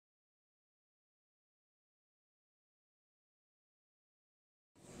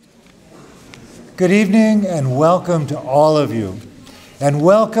Good evening and welcome to all of you. And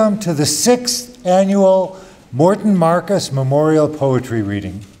welcome to the 6th annual Morton Marcus Memorial Poetry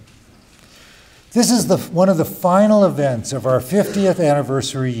Reading. This is one of the final events of our 50th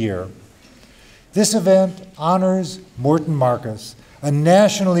anniversary year. This event honors Morton Marcus, a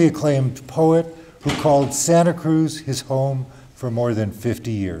nationally acclaimed poet who called Santa Cruz his home for more than 50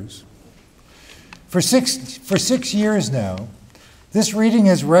 years. For six years now, this reading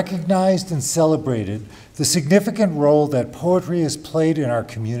has recognized and celebrated the significant role that poetry has played in our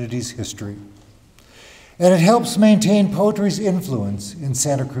community's history. And it helps maintain poetry's influence in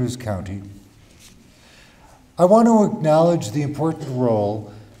Santa Cruz County. I want to acknowledge the important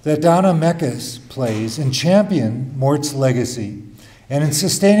role that Jana plays in championing Mort's legacy and in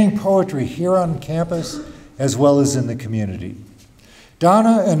sustaining poetry here on campus as well as in the community.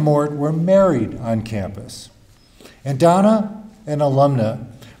 Jana and Mort were married on campus, and Jana, an alumna,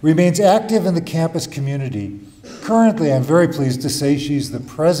 remains active in the campus community. Currently, I'm very pleased to say she's the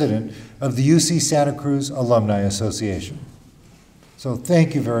president of the UC Santa Cruz Alumni Association. So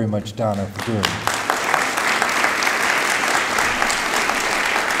thank you very much, Jana, for doing it.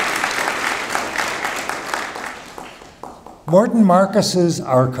 Morton Marcus's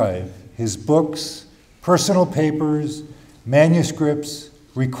archive, his books, personal papers, manuscripts,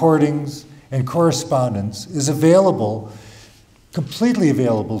 recordings, and correspondence is completely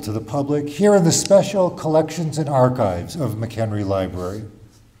available to the public here in the Special Collections and Archives of McHenry Library.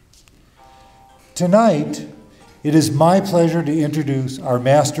 Tonight, it is my pleasure to introduce our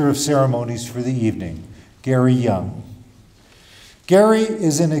Master of Ceremonies for the evening, Gary Young. Gary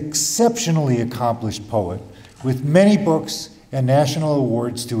is an exceptionally accomplished poet with many books and national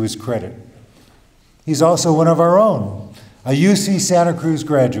awards to his credit. He's also one of our own, a UC Santa Cruz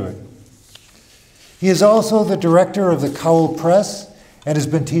graduate. He is also the director of the Cowl Press and has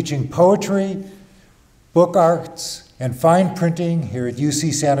been teaching poetry, book arts, and fine printing here at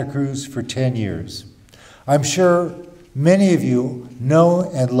UC Santa Cruz for 10 years. I'm sure many of you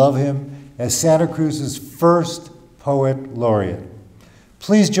know and love him as Santa Cruz's first poet laureate.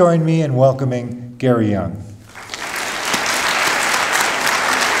 Please join me in welcoming Gary Young.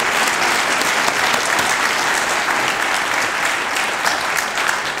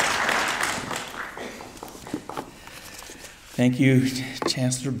 Thank you,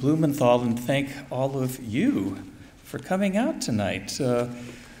 Chancellor Blumenthal, and thank all of you for coming out tonight.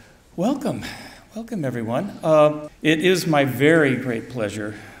 Welcome everyone. It is my very great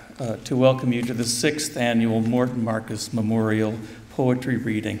pleasure to welcome you to the 6th annual Morton Marcus Memorial Poetry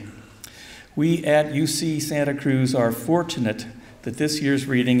Reading. We at UC Santa Cruz are fortunate that this year's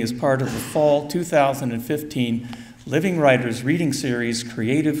reading is part of the fall 2015 Living Writers Reading Series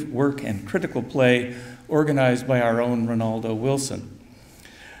Creative Work and Critical Play, organized by our own Ronaldo Wilson.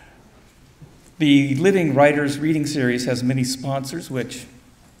 The Living Writers Reading Series has many sponsors, which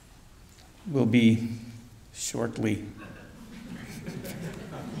will be shortly,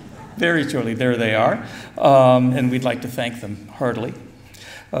 very shortly, there they are, and we'd like to thank them heartily.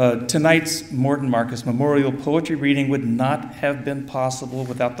 Tonight's Morton Marcus Memorial Poetry Reading would not have been possible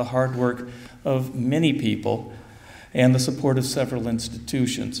without the hard work of many people and the support of several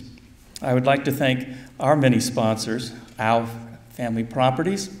institutions. I would like to thank our many sponsors, our Family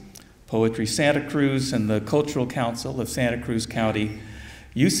Properties, Poetry Santa Cruz, and the Cultural Council of Santa Cruz County,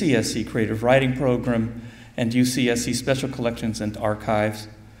 UCSC Creative Writing Program, and UCSC Special Collections and Archives,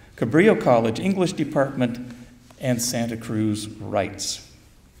 Cabrillo College English Department, and Santa Cruz Writes.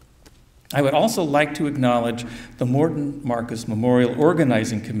 I would also like to acknowledge the Morton Marcus Memorial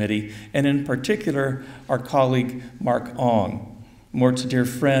Organizing Committee, and in particular, our colleague Mark Ong, Mort's dear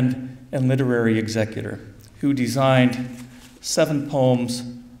friend and literary executor, who designed 7 poems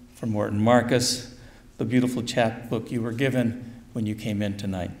for Morton Marcus, the beautiful chapbook you were given when you came in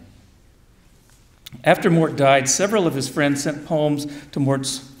tonight. After Mort died, several of his friends sent poems to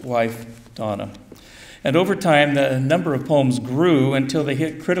Mort's wife, Donna. And over time, the number of poems grew until they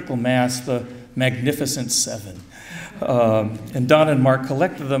hit critical mass, the Magnificent 7. And Donna and Mark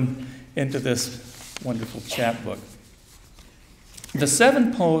collected them into this wonderful chapbook. The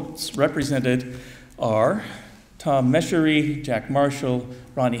 7 poets represented are Tom Meschery, Jack Marshall,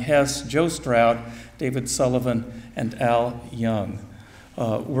 Ronnie Hess, Joe Stroud, David Sullivan, and Al Young.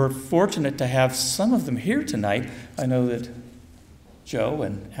 We're fortunate to have some of them here tonight. I know that Joe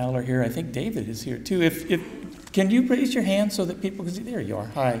and Al are here. I think David is here too. Can you raise your hand so that people can see? There you are.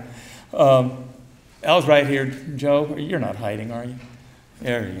 Hi. Al's right here. Joe, you're not hiding, are you?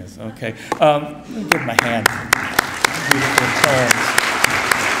 There he is. Okay. Let me give him a hand. Beautiful poems.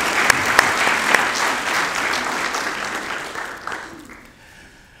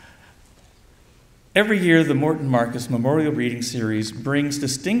 Every year, the Morton Marcus Memorial Reading Series brings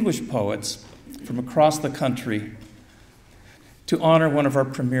distinguished poets from across the country to honor one of our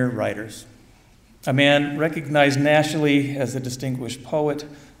premier writers, a man recognized nationally as a distinguished poet,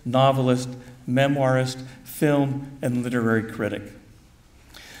 novelist, memoirist, film, and literary critic.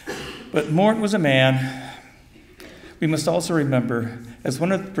 But Morton was a man we must also remember as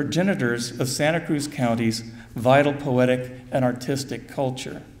one of the progenitors of Santa Cruz County's vital poetic and artistic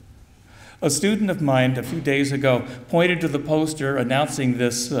culture. A student of mine a few days ago pointed to the poster announcing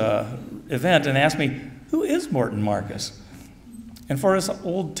this event and asked me, "Who is Morton Marcus?" And for us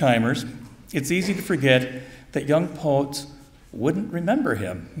old-timers, it's easy to forget that young poets wouldn't remember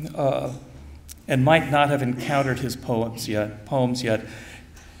him and might not have encountered his poems yet.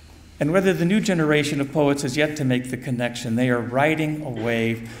 And whether the new generation of poets has yet to make the connection, they are riding a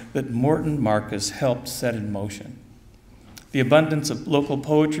wave that Morton Marcus helped set in motion. The abundance of local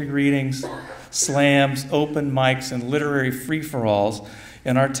poetry readings, slams, open mics, and literary free-for-alls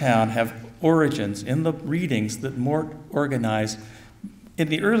in our town have origins in the readings that Mort organized in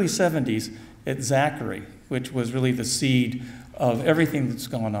the early 70s at Zachary, which was really the seed of everything that's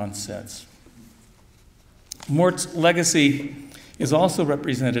gone on since. Mort's legacy is also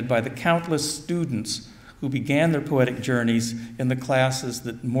represented by the countless students who began their poetic journeys in the classes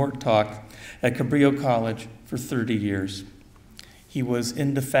that Mort taught at Cabrillo College for 30 years. He was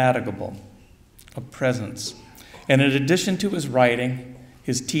indefatigable, a presence. And in addition to his writing,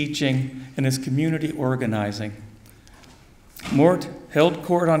 his teaching, and his community organizing, Mort held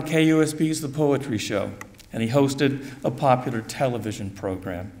court on KUSB's The Poetry Show, and he hosted a popular television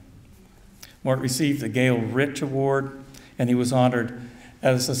program. Mort received the Gail Rich Award, and he was honored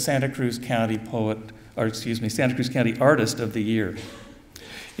as a Santa Cruz County Santa Cruz County Artist of the Year.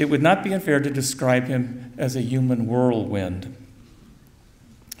 It would not be unfair to describe him as a human whirlwind.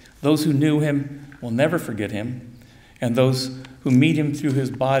 Those who knew him will never forget him, and those who meet him through his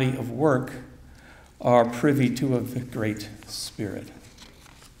body of work are privy to a great spirit.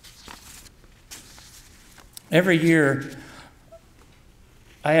 Every year,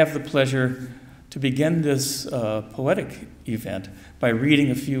 I have the pleasure to begin this poetic event by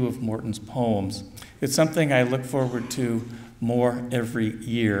reading a few of Morton's poems. It's something I look forward to more every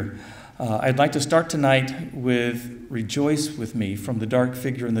year. I'd like to start tonight with Rejoice With Me from The Dark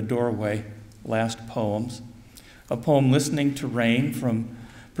Figure in the Doorway, Last Poems, a poem Listening to Rain from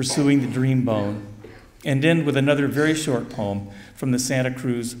Pursuing the Dream Bone, and end with another very short poem from the Santa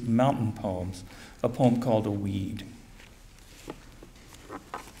Cruz Mountain Poems, a poem called A Weed.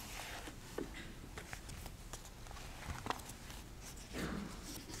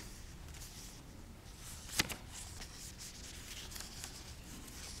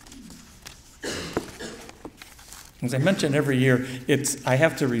 As I mention every year, I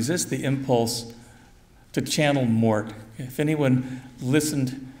have to resist the impulse to channel Mort. If anyone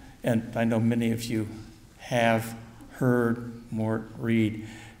listened, and I know many of you have heard Mort read,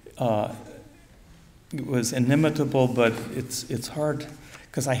 it was inimitable, but it's hard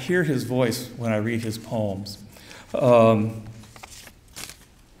because I hear his voice when I read his poems. You're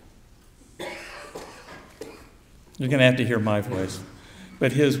going to have to hear my voice,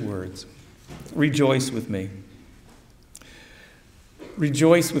 but his words. Rejoice with me.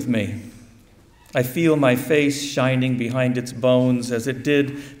 Rejoice with me. I feel my face shining behind its bones as it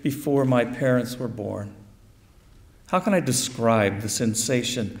did before my parents were born. How can I describe the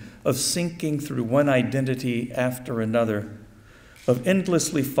sensation of sinking through one identity after another, of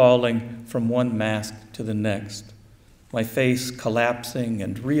endlessly falling from one mask to the next, my face collapsing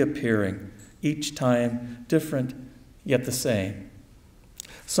and reappearing, each time different yet the same?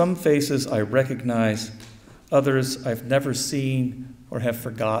 Some faces I recognize, others I've never seen or have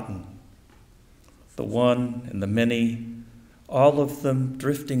forgotten. The one and the many, all of them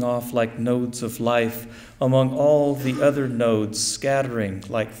drifting off like nodes of life among all the other nodes, scattering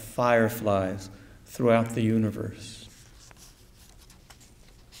like fireflies throughout the universe.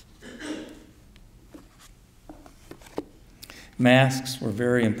 Masks were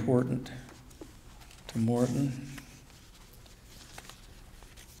very important to Morton.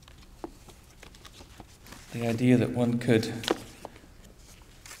 The idea that one could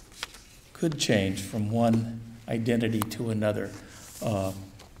change from one identity to another.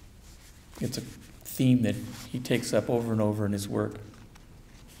 It's a theme that he takes up over and over in his work.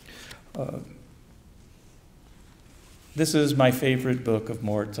 This is my favorite book of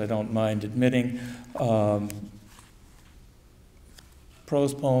Mort's, I don't mind admitting.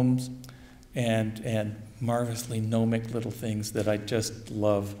 Prose poems and marvelously gnomic little things that I just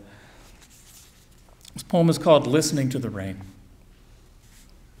love. This poem is called Listening to the Rain.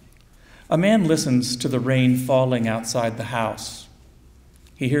 A man listens to the rain falling outside the house.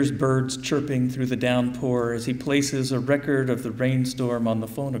 He hears birds chirping through the downpour as he places a record of the rainstorm on the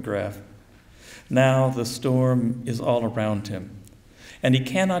phonograph. Now the storm is all around him, and he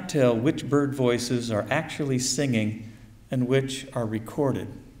cannot tell which bird voices are actually singing and which are recorded.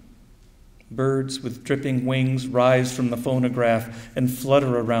 Birds with dripping wings rise from the phonograph and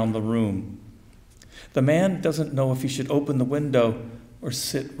flutter around the room. The man doesn't know if he should open the window or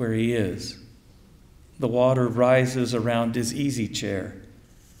sit where he is. The water rises around his easy chair.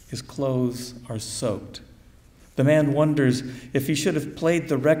 His clothes are soaked. The man wonders if he should have played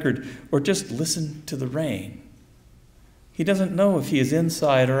the record or just listened to the rain. He doesn't know if he is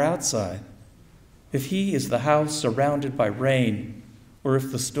inside or outside, if he is the house surrounded by rain, or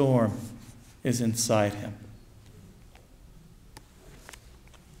if the storm is inside him.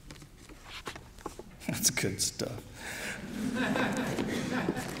 That's good stuff.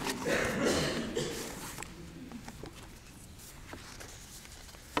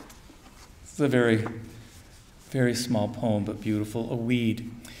 It's a very, very small poem, but beautiful, A Weed.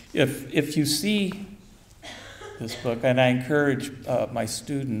 If you see this book, and I encourage my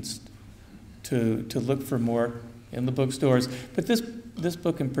students to look for more in the bookstores, but this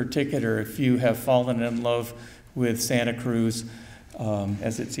book in particular, if you have fallen in love with Santa Cruz,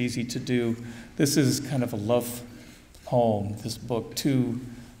 as it's easy to do, this is kind of a love poem, this book, to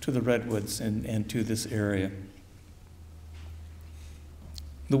the Redwoods and to this area.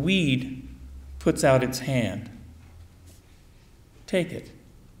 The weed puts out its hand. Take it.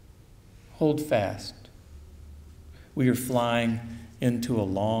 Hold fast. We are flying into a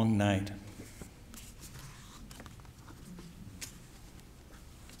long night.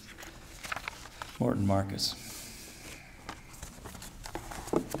 Morton Marcus.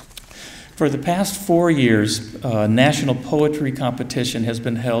 For the past 4 years, a national poetry competition has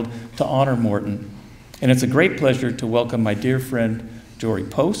been held to honor Morton, and it's a great pleasure to welcome my dear friend, Jory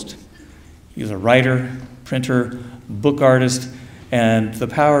Post. He's a writer, printer, book artist, and the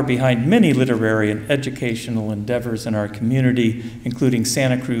power behind many literary and educational endeavors in our community, including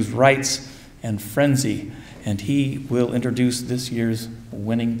Santa Cruz Writes and Frenzy, and he will introduce this year's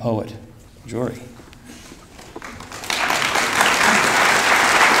winning poet, Jory.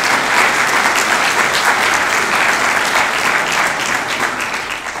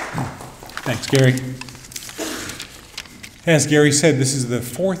 Thanks, Gary. As Gary said, this is the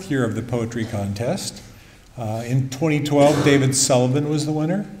 4th year of the poetry contest. In 2012, David Sullivan was the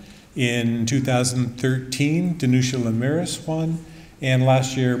winner. In 2013, Danusha Lamiris won. And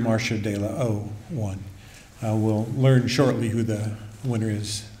last year, Marcia De La O won. We'll learn shortly who the winner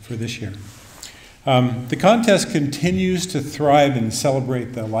is for this year. The contest continues to thrive and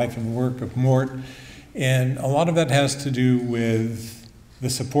celebrate the life and work of Mort. And a lot of that has to do with the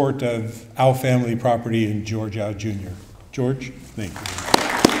support of Au Family Property and George Au Jr. George, thank you.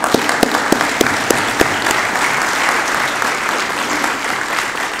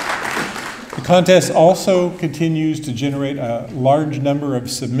 The contest also continues to generate a large number of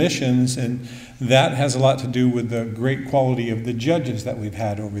submissions, and that has a lot to do with the great quality of the judges that we've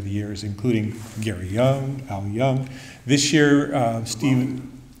had over the years, including Gary Young, Al Young. This year,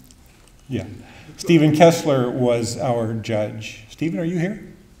 Stephen Kessler was our judge. Stephen, are you here?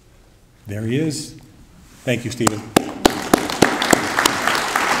 There he is. Thank you, Stephen.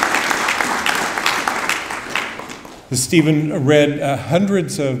 Stephen read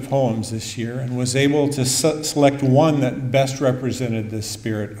hundreds of poems this year and was able to select one that best represented the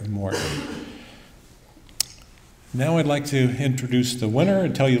spirit of Morton. Now I'd like to introduce the winner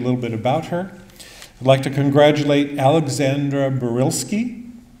and tell you a little bit about her. I'd like to congratulate Alexandra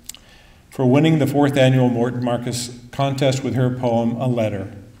Barilski for winning the 4th annual Morton Marcus contest with her poem, A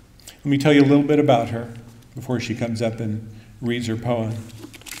Letter. Let me tell you a little bit about her before she comes up and reads her poem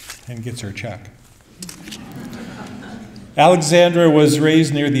and gets her check. Alexandra was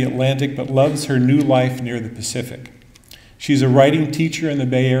raised near the Atlantic but loves her new life near the Pacific. She's a writing teacher in the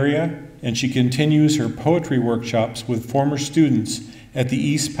Bay Area, and she continues her poetry workshops with former students at the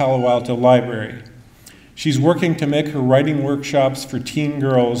East Palo Alto Library. She's working to make her writing workshops for teen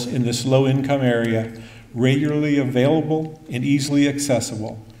girls in this low-income area regularly available and easily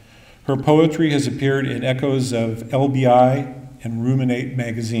accessible. Her poetry has appeared in Echoes of LBI and Ruminate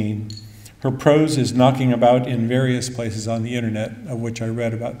magazine. Her prose is knocking about in various places on the internet, of which I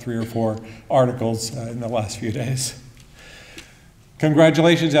read about 3 or 4 articles in the last few days.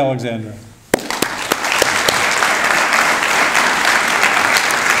 Congratulations, Alexandra.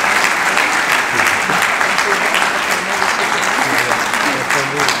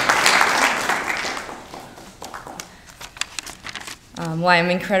 Well, I'm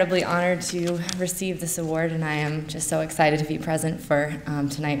incredibly honored to receive this award, and I am just so excited to be present for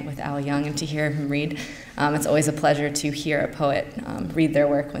tonight with Al Young and to hear him read. It's always a pleasure to hear a poet read their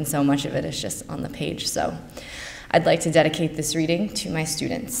work when so much of it is just on the page. So I'd like to dedicate this reading to my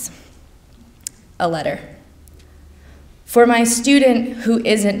students. A letter. For my student who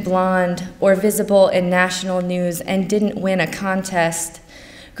isn't blonde or visible in national news and didn't win a contest,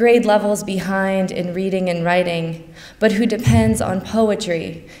 grade levels behind in reading and writing, but who depends on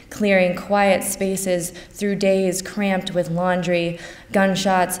poetry, clearing quiet spaces through days cramped with laundry,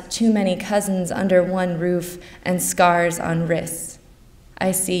 gunshots, too many cousins under one roof, and scars on wrists.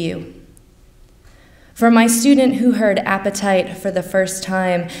 I see you. For my student who heard appetite for the first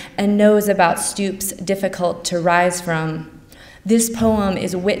time and knows about stoops difficult to rise from, this poem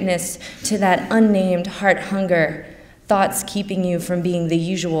is witness to that unnamed heart hunger, thoughts keeping you from being the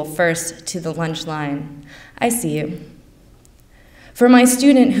usual first to the lunch line. I see you. For my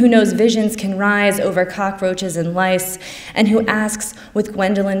student who knows visions can rise over cockroaches and lice, and who asks with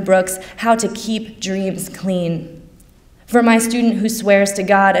Gwendolyn Brooks how to keep dreams clean. For my student who swears to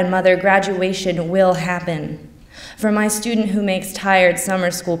God and Mother graduation will happen. For my student who makes tired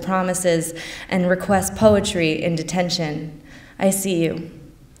summer school promises and requests poetry in detention. I see you.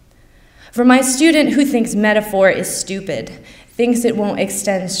 For my student who thinks metaphor is stupid, thinks it won't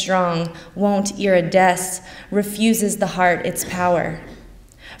extend strong, won't iridesce, refuses the heart its power.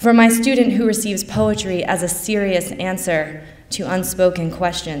 For my student who receives poetry as a serious answer to unspoken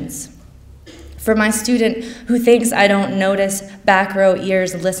questions. For my student who thinks I don't notice, back row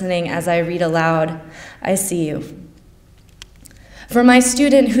ears listening as I read aloud, I see you. For my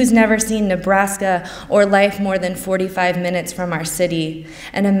student who's never seen Nebraska or life more than 45 minutes from our city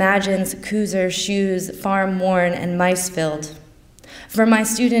and imagines Coozer's shoes farm-worn and mice-filled. For my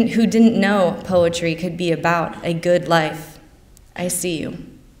student who didn't know poetry could be about a good life, I see you.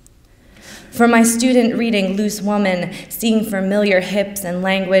 For my student reading Loose Woman, seeing familiar hips and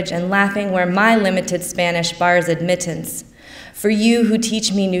language and laughing where my limited Spanish bars admittance. For you who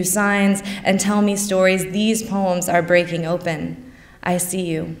teach me new signs and tell me stories these poems are breaking open, I see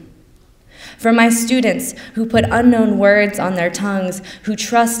you. For my students who put unknown words on their tongues, who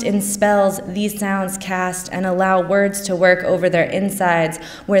trust in spells these sounds cast and allow words to work over their insides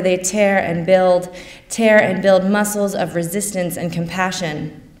where they tear and build muscles of resistance and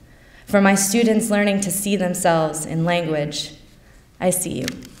compassion. For my students learning to see themselves in language, I see you.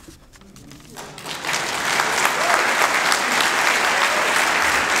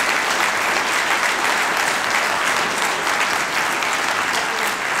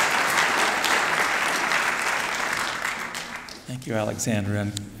 Thank you, Alexandra,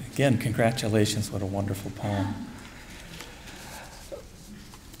 and again, congratulations, what a wonderful poem.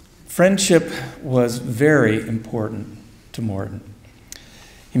 Friendship was very important to Morton.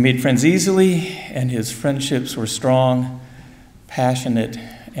 He made friends easily, and his friendships were strong, passionate,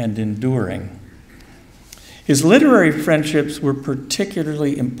 and enduring. His literary friendships were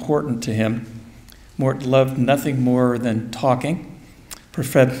particularly important to him. Morton loved nothing more than talking,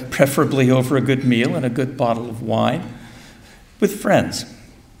 preferably over a good meal and a good bottle of wine, with friends,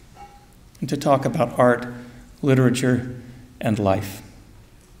 and to talk about art, literature, and life.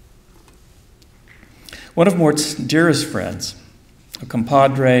 One of Mort's dearest friends, a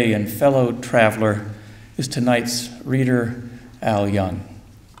compadre and fellow traveler, is tonight's reader, Al Young.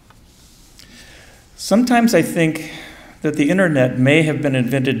 Sometimes I think that the internet may have been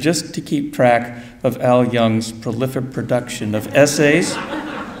invented just to keep track of Al Young's prolific production of essays,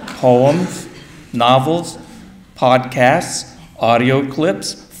 poems, novels, podcasts, audio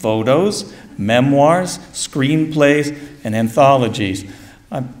clips, photos, memoirs, screenplays, and anthologies.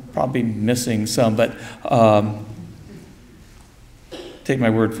 I'm probably missing some, but take my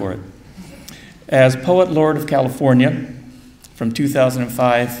word for it. As Poet Laureate of California from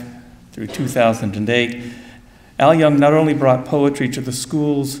 2005 through 2008, Al Young not only brought poetry to the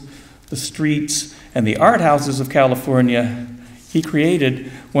schools, the streets, and the art houses of California, he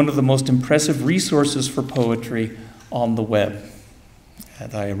created one of the most impressive resources for poetry on the web.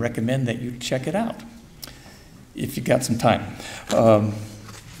 And I recommend that you check it out if you've got some time.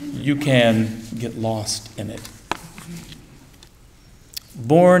 You can get lost in it.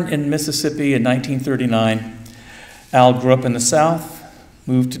 Born in Mississippi in 1939, Al grew up in the South,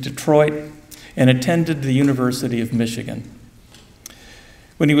 moved to Detroit, and attended the University of Michigan.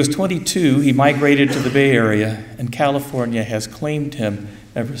 When he was 22, he migrated to the Bay Area, and California has claimed him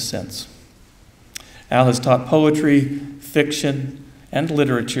ever since. Al has taught poetry, fiction, and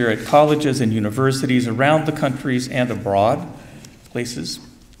literature at colleges and universities around the countries and abroad, places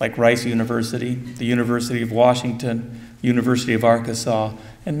like Rice University, the University of Washington, University of Arkansas,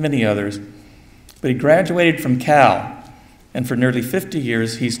 and many others. But he graduated from Cal, and for nearly 50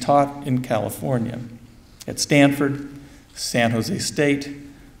 years he's taught in California, at Stanford, San Jose State,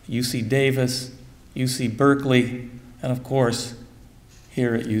 UC Davis, UC Berkeley, and of course,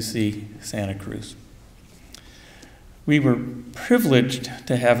 here at UC Santa Cruz. We were privileged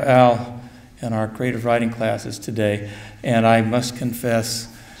to have Al in our creative writing classes today, and I must confess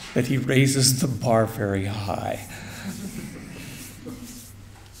that he raises the bar very high.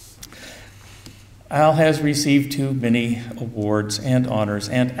 Al has received too many awards and honors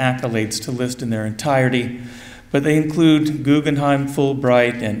and accolades to list in their entirety, but they include Guggenheim,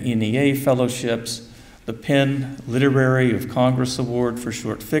 Fulbright, and NEA fellowships, the Penn Literary of Congress Award for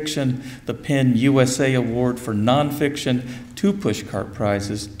short fiction, the Penn USA Award for nonfiction, 2 Pushcart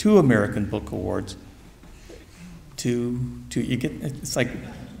Prizes, 2 American Book Awards. You get, it's like,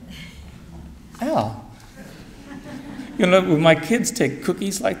 Al. You know, when my kids take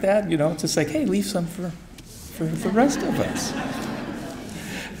cookies like that, you know, it's just like, hey, leave some for the rest of us.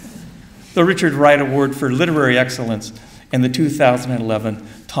 The Richard Wright Award for Literary Excellence and the 2011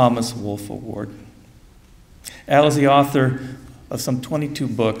 Thomas Wolfe Award. Al is the author of some 22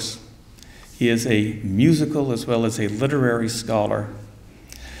 books. He is a musical as well as a literary scholar.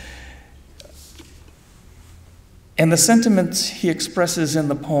 And the sentiments he expresses in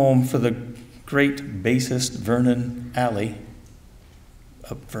the poem for the great bassist Vernon Alley,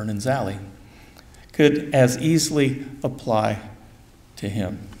 Vernon's Alley, could as easily apply to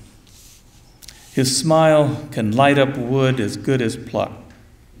him. His smile can light up wood as good as pluck.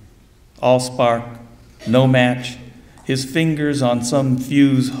 All spark, no match, his fingers on some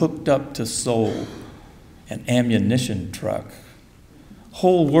fuse hooked up to soul, an ammunition truck.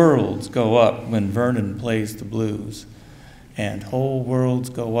 Whole worlds go up when Vernon plays the blues, and whole worlds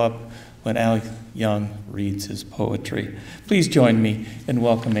go up when Al Young reads his poetry. Please join me in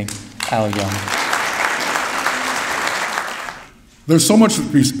welcoming Al Young. There's so much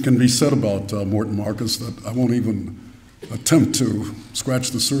that can be said about Morton Marcus that I won't even attempt to scratch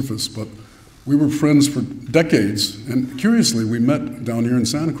the surface, but we were friends for decades, and curiously, we met down here in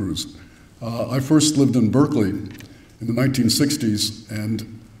Santa Cruz. I first lived in Berkeley in the 1960s,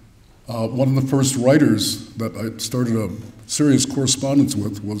 and one of the first writers that I started a serious correspondence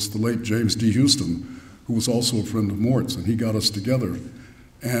with was the late James D. Houston, who was also a friend of Mort's, and he got us together.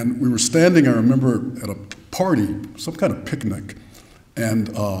 And we were standing, I remember, at a party, some kind of picnic,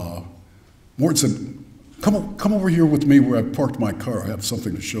 and Mort said, come over here with me where I parked my car, I have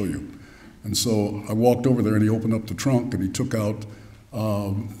something to show you. And so I walked over there and he opened up the trunk and he took out,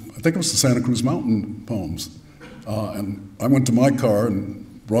 I think it was the Santa Cruz Mountain poems. And I went to my car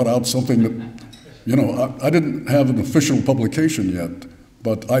and brought out something that, you know, I didn't have an official publication yet,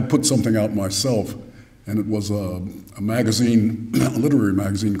 but I put something out myself, and it was a magazine, a literary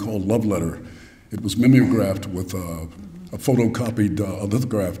magazine called Love Letter. It was mimeographed with a photocopied,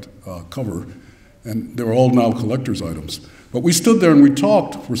 lithographed cover, and they were all now collector's items. But we stood there and we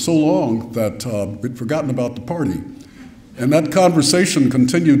talked for so long that we'd forgotten about the party. And that conversation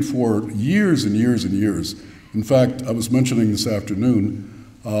continued for years and years and years. In fact, I was mentioning this afternoon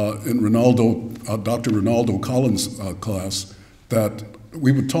in Dr. Ronaldo Collins' class that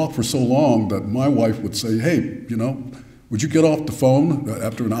we would talk for so long that my wife would say, hey, you know, would you get off the phone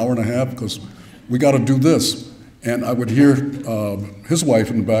after an hour and a half because we got to do this. And I would hear his wife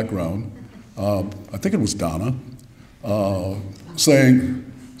in the background, I think it was Donna, saying,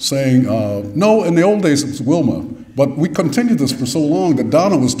 no, in the old days it was Wilma, but we continued this for so long that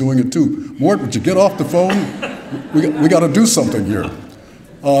Donna was doing it too. Mort, would you get off the phone? We got to do something here.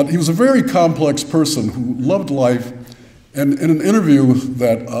 He was a very complex person who loved life, and in an interview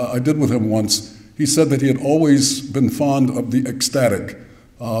that I did with him once, he said that he had always been fond of the ecstatic,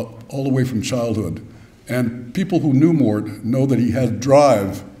 all the way from childhood. And people who knew Mort know that he had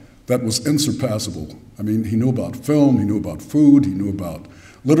drive that was insurpassable. I mean, he knew about film, he knew about food, he knew about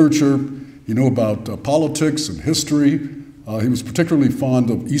literature, he knew about politics and history. He was particularly fond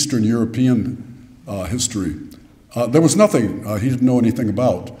of Eastern European history. There was nothing he didn't know anything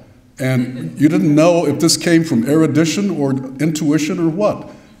about. And you didn't know if this came from erudition or intuition or what.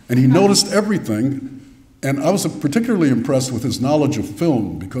 And he noticed everything. And I was particularly impressed with his knowledge of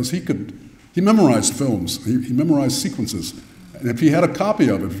film because he memorized films, he memorized sequences. And if he had a copy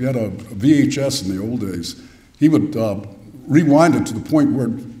of it, if he had a VHS in the old days, he would rewind it to the point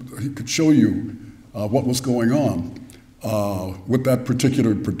where he could show you what was going on with that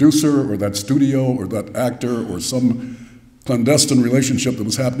particular producer or that studio or that actor or some clandestine relationship that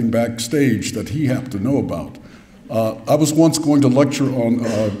was happening backstage that he happened to know about. I was once going to lecture on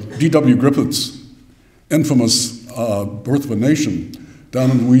D.W. Griffith's infamous Birth of a Nation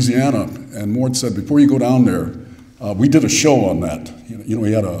down in Louisiana, and Mort said, before you go down there, we did a show on that. You know,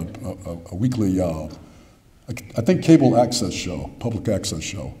 he had a weekly, I think, cable access show, public access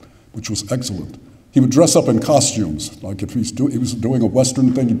show, which was excellent. He would dress up in costumes, like if he was doing a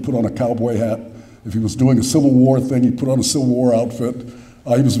Western thing, he'd put on a cowboy hat. If he was doing a Civil War thing, he'd put on a Civil War outfit.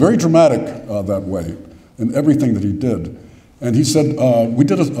 He was very dramatic that way in everything that he did. And he said, we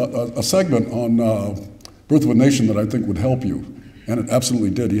did a segment on Birth of a Nation that I think would help you. And it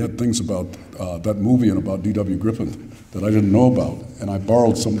absolutely did. He had things about that movie and about D.W. Griffith that I didn't know about. And I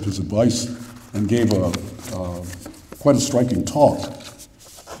borrowed some of his advice and gave quite a striking talk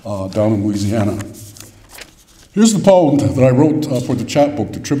down in Louisiana. Here's the poem that I wrote for the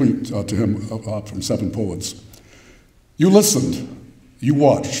chapbook to tribute to him from 7 Poets. You listened, you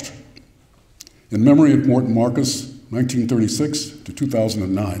watched. In memory of Morton Marcus, 1936 to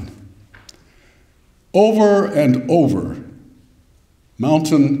 2009. Over and over,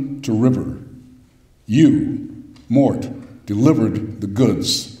 mountain to river, you, Mort, delivered the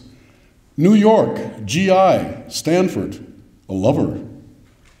goods. New York, GI, Stanford, a lover.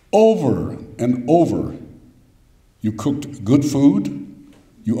 Over and over, you cooked good food,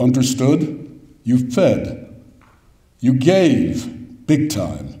 you understood, you fed, you gave, big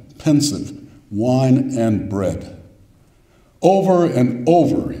time, pensive, wine and bread. Over and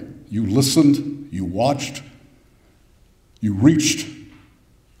over, you listened, you watched, you reached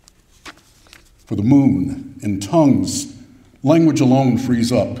for the moon in tongues language alone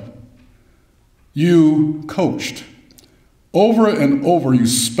frees up. You coached. Over and over, you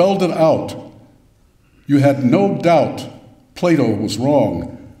spelled it out. You had no doubt Plato was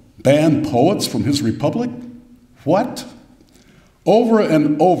wrong. Ban poets from his republic? What? Over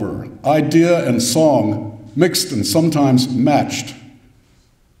and over, idea and song mixed and sometimes matched.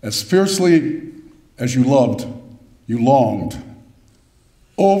 As fiercely as you loved, you longed.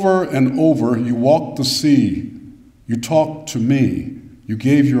 Over and over, you walked the sea. You talked to me. You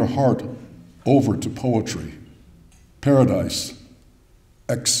gave your heart over to poetry. Paradise,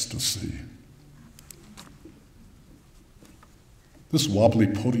 ecstasy. This wobbly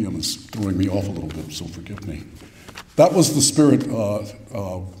podium is throwing me off a little bit, so forgive me. That was the spirit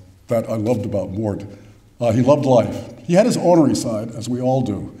that I loved about Mort. He loved life. He had his ornery side, as we all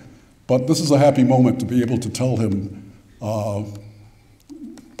do, but this is a happy moment to be able to tell him,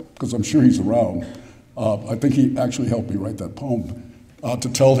 because I'm sure he's around. I think he actually helped me write that poem, to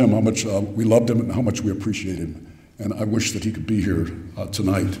tell him how much we loved him and how much we appreciate him. And I wish that he could be here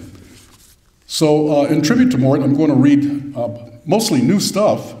tonight. So in tribute to Mort, I'm going to read mostly new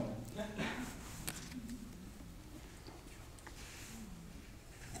stuff.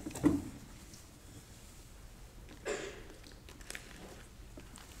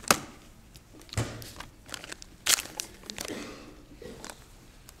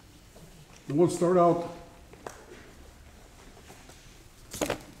 I want to start out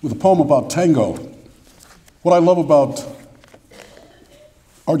with a poem about tango. What I love about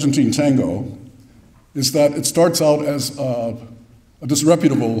Argentine tango is that it starts out as a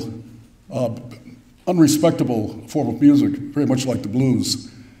disreputable, unrespectable form of music, very much like the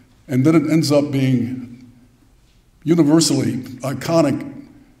blues, and then it ends up being universally iconic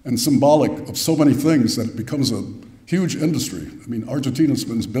and symbolic of so many things that it becomes a huge industry. I mean, Argentina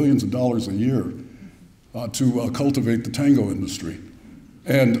spends billions of dollars a year to cultivate the tango industry.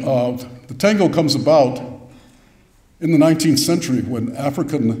 And the tango comes about in the 19th century when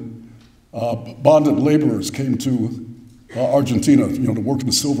African bonded laborers came to Argentina, to work in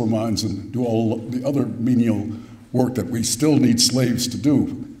the silver mines and do all the other menial work that we still need slaves to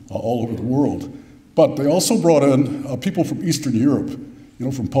do all over the world. But they also brought in people from Eastern Europe,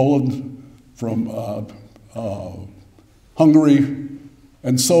 from Poland, from Hungary.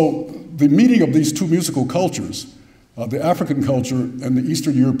 And so the meeting of these two musical cultures, the African culture and the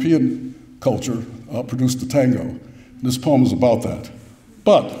Eastern European culture, produced the tango. This poem is about that.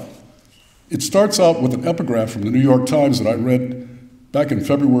 But it starts out with an epigraph from the New York Times that I read back in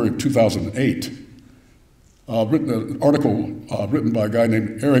February of 2008. An article written by a guy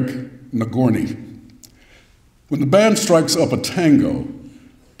named Eric Nagorny. When the band strikes up a tango,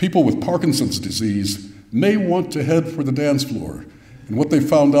 people with Parkinson's disease may want to head for the dance floor. And what they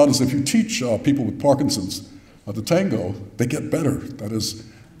found out is if you teach people with Parkinson's the tango, they get better. That is,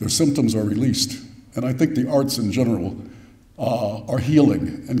 their symptoms are released. And I think the arts in general are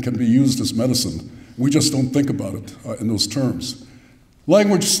healing and can be used as medicine. We just don't think about it in those terms.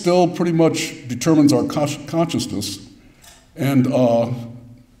 Language still pretty much determines our consciousness, and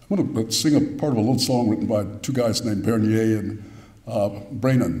want to sing a part of a little song written by two guys named Bernier and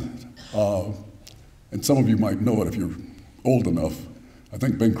Brannon. And some of you might know it if you're old enough. I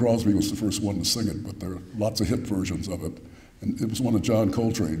think Bing Crosby was the first one to sing it, but there are lots of hit versions of it. And it was one of John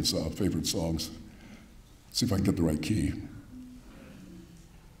Coltrane's favorite songs. Let's see if I can get the right key.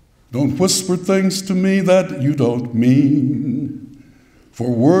 Don't whisper things to me that you don't mean,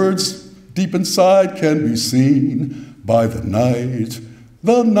 for words deep inside can be seen by the night.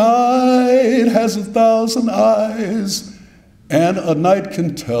 The night has 1,000 eyes, and a night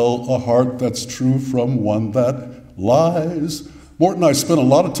can tell a heart that's true from one that lies. Morton and I spent a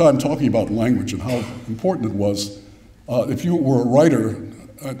lot of time talking about language and how important it was, if you were a writer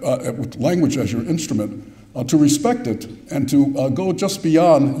with language as your instrument, to respect it and to go just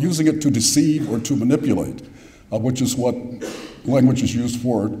beyond using it to deceive or to manipulate, which is what language is used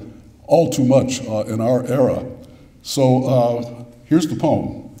for all too much in our era. So here's the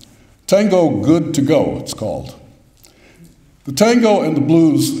poem. Tango Good to Go, it's called. The tango and the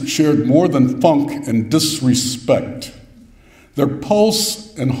blues shared more than funk and disrespect. Their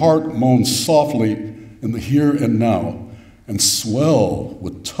pulse and heart moan softly in the here and now and swell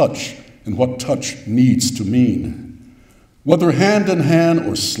with touch and what touch needs to mean. Whether hand in hand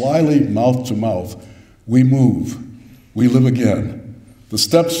or slyly mouth to mouth, we move, we live again. The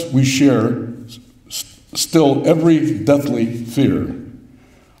steps we share still every deathly fear.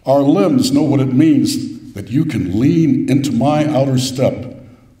 Our limbs know what it means that you can lean into my outer step,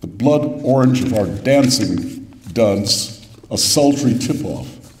 the blood orange of our dancing duds, a sultry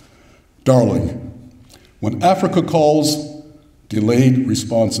tip-off. Darling, when Africa calls, delayed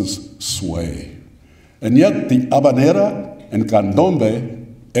responses sway. And yet the habanera and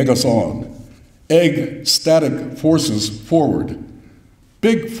candombe egg us on, egg static forces forward.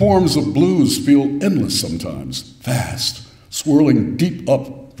 Big forms of blues feel endless sometimes, vast, swirling deep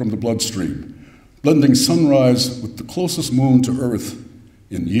up from the bloodstream, blending sunrise with the closest moon to earth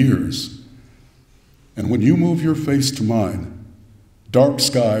in years. And when you move your face to mine, dark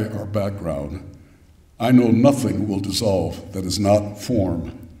sky our background, I know nothing will dissolve that is not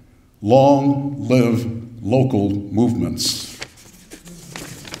form. Long live local movements.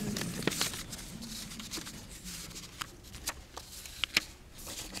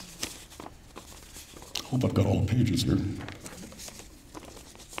 Hope I've got all the pages here.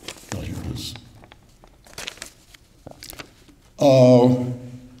 Oh, here it is.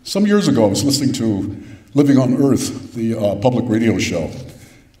 Some years ago, I was listening to Living on Earth, the public radio show,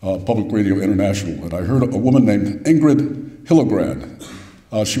 Public Radio International, and I heard a woman named Ingrid Hillebrand.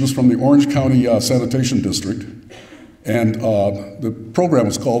 She was from the Orange County Sanitation District, and the program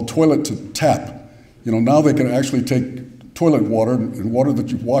was called Toilet to Tap. You know, now they can actually take toilet water and water that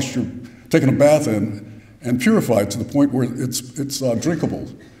you've taken a bath in, and purify it to the point where it's drinkable,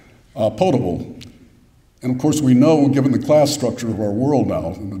 potable. And of course, we know, given the class structure of our world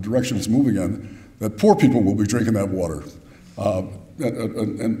now and the direction it's moving in, that poor people will be drinking that water.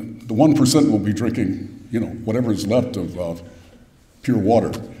 And the 1% will be drinking, you know, whatever is left of pure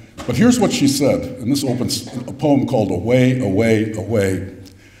water. But here's what she said, and this opens a poem called Away, Away, Away.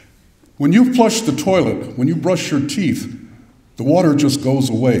 When you flush the toilet, when you brush your teeth, the water just goes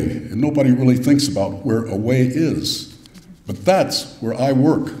away, and nobody really thinks about where away is. But that's where I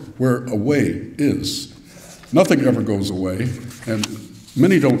work, where away is. Nothing ever goes away, and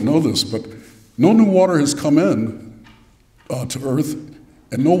many don't know this, but no new water has come in to Earth,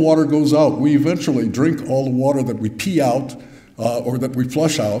 and no water goes out. We eventually drink all the water that we pee out or that we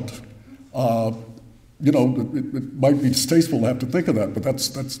flush out. You know, it might be distasteful to have to think of that, but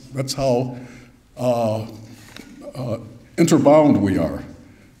that's how interbound we are.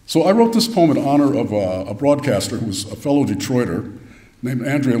 So I wrote this poem in honor of a broadcaster who was a fellow Detroiter named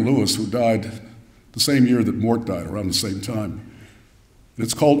Andrea Lewis, who died the same year that Mort died, around the same time. And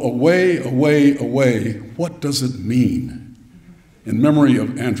it's called Away, Away, Away, What Does It Mean? In memory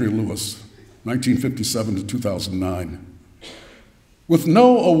of Andrea Lewis, 1957 to 2009. With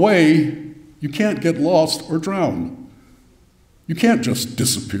no away, you can't get lost or drown. You can't just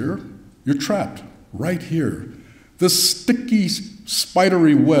disappear. You're trapped right here. This sticky,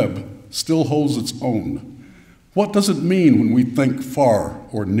 spidery web still holds its own. What does it mean when we think far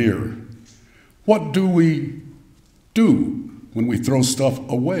or near? What do we do when we throw stuff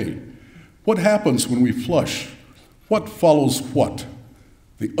away? What happens when we flush? What follows what?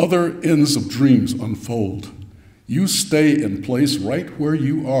 The other ends of dreams unfold. You stay in place right where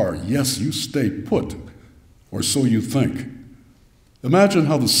you are. Yes, you stay put, or so you think. Imagine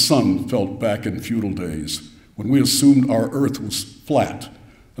how the sun felt back in feudal days when we assumed our earth was flat.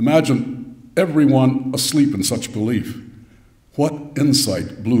 Imagine everyone asleep in such belief. What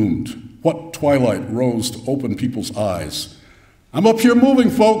insight bloomed? What twilight rose to open people's eyes? I'm up here moving,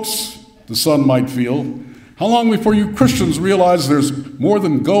 folks, the sun might feel. How long before you Christians realize there's more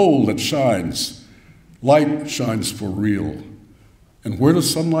than gold that shines? Light shines for real. And where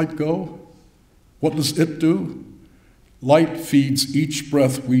does sunlight go? What does it do? Light feeds each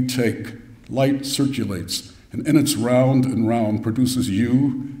breath we take. Light circulates, and in its round and round produces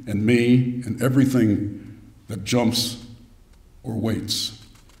you and me and everything that jumps or waits.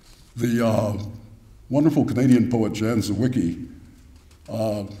 The wonderful Canadian poet Jana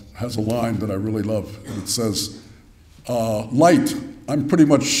has a line that I really love, and it says, light, I'm pretty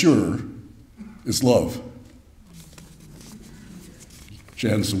much sure, is love.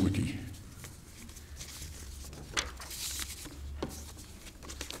 Jana.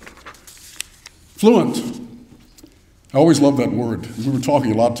 Fluent. I always love that word. We were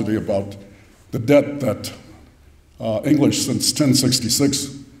talking a lot today about the debt that English since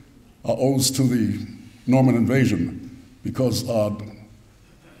 1066 owes to the Norman invasion, because the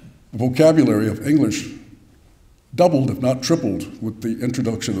vocabulary of English doubled, if not tripled, with the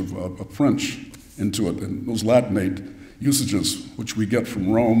introduction of French into it, and those Latinate usages, which we get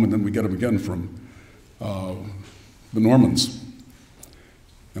from Rome, and then we get them again from the Normans.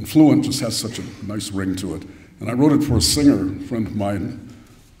 And fluent just has such a nice ring to it. And I wrote it for a singer friend of mine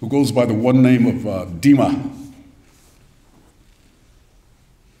who goes by the one name of Dima,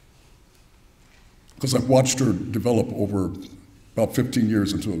 because I've watched her develop over about 15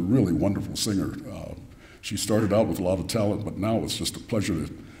 years into a really wonderful singer. She started out with a lot of talent, but now it's just a pleasure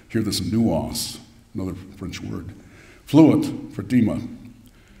to hear this nuance, another French word. Fluent for Dima.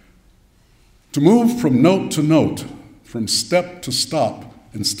 To move from note to note, from step to stop,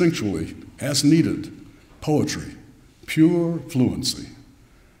 instinctually, as needed, poetry, pure fluency.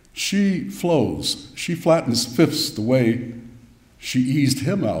 She flows, she flattens fifths the way she eased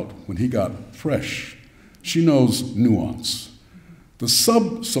him out when he got fresh. She knows nuance. The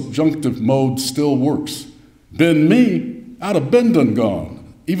subjunctive mode still works. Been me, I'd have been done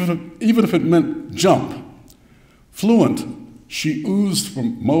gone, even if it meant jump. Fluent, she oozed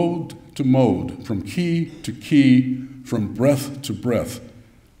from mode to mode, from key to key, from breath to breath,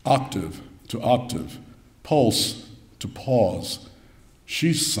 octave to octave, pulse to pause.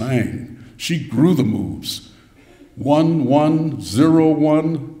 She sang, she grew the moves. 1, 1, 0,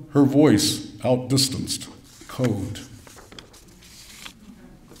 1, her voice outdistanced code.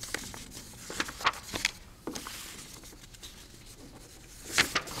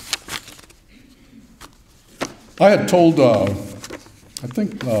 I had told, I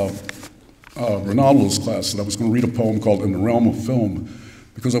think, Ronaldo's class that I was going to read a poem called In the Realm of Film,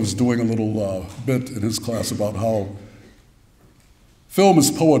 because I was doing a little bit in his class about how film is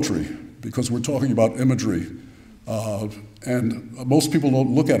poetry, because we're talking about imagery, and most people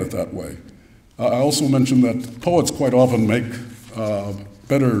don't look at it that way. I also mentioned that poets quite often make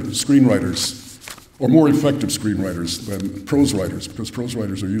better screenwriters, or more effective screenwriters than prose writers, because prose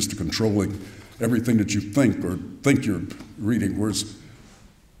writers are used to controlling everything that you think or think you're reading, whereas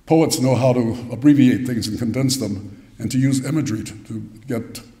poets know how to abbreviate things and condense them and to use imagery to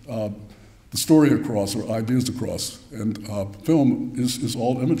get the story across or ideas across. And film is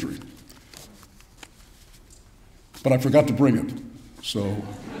all imagery. But I forgot to bring it, so.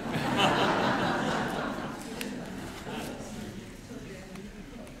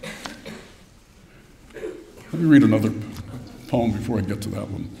 Let me read another poem before I get to that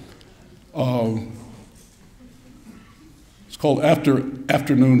one. It's called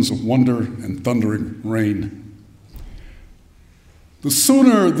Afternoons of Wonder and Thundering Rain. The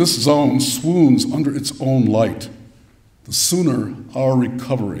sooner this zone swoons under its own light, the sooner our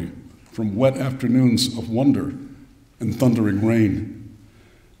recovery from wet afternoons of wonder and thundering rain.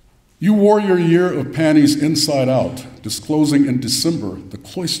 You wore your year of panties inside out, disclosing in December the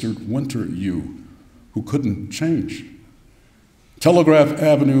cloistered winter you who couldn't change. Telegraph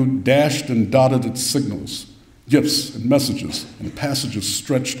Avenue dashed and dotted its signals, gifts and messages and passages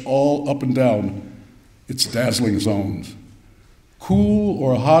stretched all up and down its dazzling zones. Cool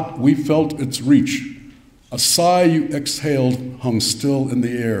or hot, we felt its reach. A sigh you exhaled hung still in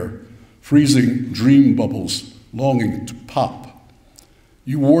the air, freezing dream bubbles, longing to pop.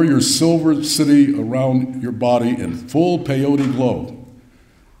 You wore your silver city around your body in full peyote glow.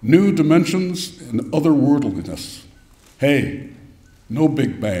 New dimensions and otherworldliness. Hey, no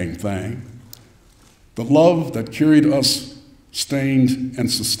Big Bang thing. The love that carried us stained and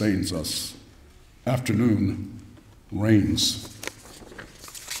sustains us. Afternoon rains.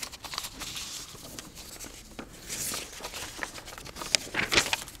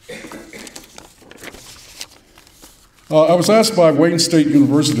 I was asked by Wayne State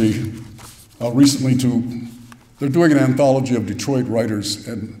University recently they're doing an anthology of Detroit writers,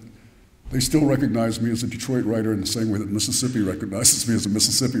 and they still recognize me as a Detroit writer in the same way that Mississippi recognizes me as a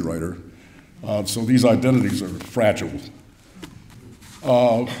Mississippi writer. So these identities are fragile.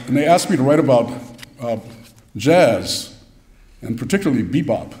 And they asked me to write about jazz, and particularly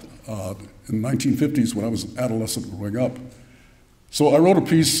bebop, in the 1950s when I was an adolescent growing up. So I wrote a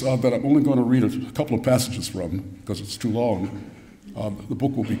piece that I'm only going to read a couple of passages from because it's too long. The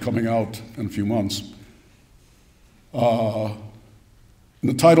book will be coming out in a few months. And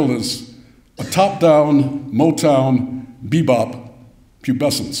the title is A Top-Down Motown Bebop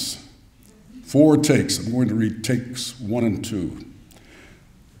Pubescence. 4 takes. I'm going to read takes 1 and 2.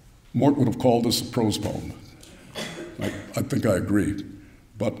 Morton would have called this a prose poem. I think I agree.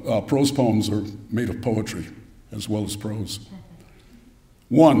 But prose poems are made of poetry as well as prose.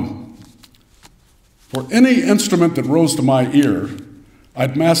 1. For any instrument that rose to my ear,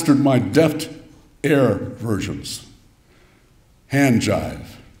 I'd mastered my deft air versions. Hand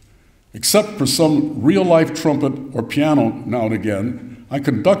jive. Except for some real-life trumpet or piano now and again, I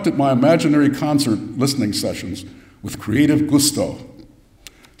conducted my imaginary concert listening sessions with creative gusto.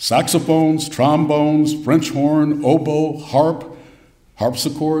 Saxophones, trombones, French horn, oboe, harp,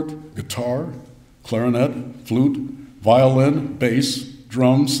 harpsichord, guitar, clarinet, flute, violin, bass,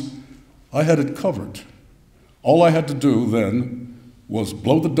 drums. I had it covered. All I had to do then was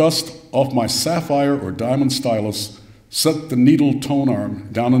blow the dust off my sapphire or diamond stylus, set the needle tone arm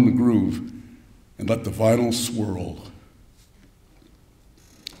down in the groove, and let the vinyl swirl.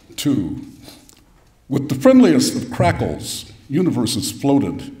 2. With the friendliest of crackles, universes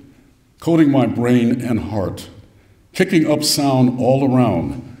floated, coating my brain and heart, kicking up sound all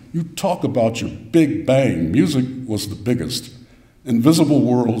around. You talk about your big bang. Music was the biggest. Invisible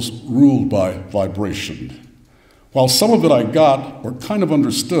worlds ruled by vibration. While some of it I got or kind of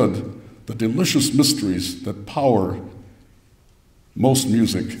understood, the delicious mysteries that power most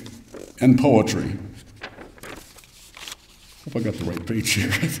music and poetry. Hope I got the right page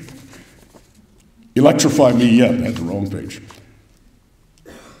here. Electrify me yet, I had the wrong page.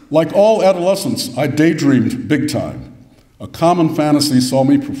 Like all adolescents, I daydreamed big time. A common fantasy saw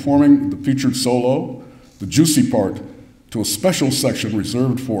me performing the featured solo, the juicy part, to a special section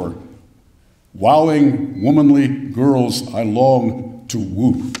reserved for wowing, womanly girls I long to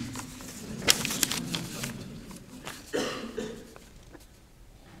woo.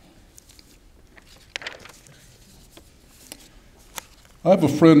 I have a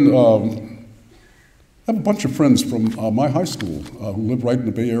friend, I have a bunch of friends from my high school who live right in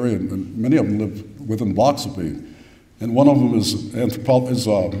the Bay Area, and many of them live within blocks of me. And one of them is a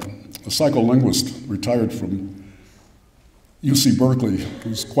psycholinguist retired from UC Berkeley,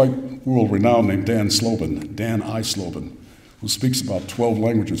 who's quite world-renowned, named Dan I. Slobin, who speaks about 12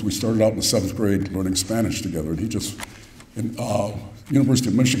 languages. We started out in the 7th grade learning Spanish together, and he just, in University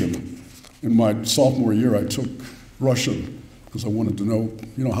of Michigan, in my sophomore year, I took Russian because I wanted to know,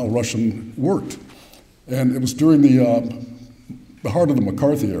 how Russian worked. And it was during the heart of the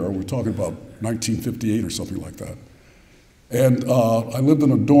McCarthy era. We're talking about 1958 or something like that. And I lived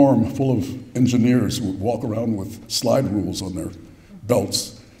in a dorm full of engineers who would walk around with slide rules on their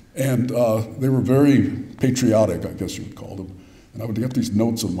belts. And they were very patriotic, I guess you would call them. And I would get these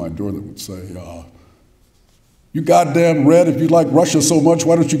notes on my door that would say, you goddamn Red, if you like Russia so much,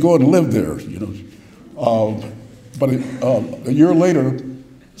 why don't you go and live there? But a year later,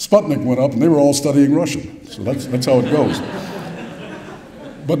 Sputnik went up and they were all studying Russian. So that's how it goes.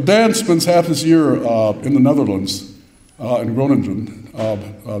 But Dan spends half his year in the Netherlands, in Groningen.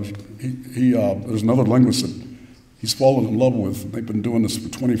 There's another linguist that he's fallen in love with. And they've been doing this for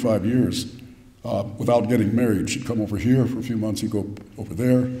 25 years without getting married. She'd come over here for a few months, he'd go over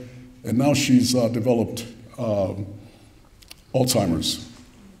there. And now she's developed Alzheimer's.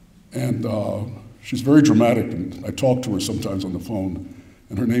 And she's very dramatic, and I talk to her sometimes on the phone.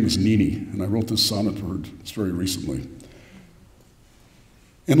 And her name is Nini, and I wrote this sonnet for her just very recently.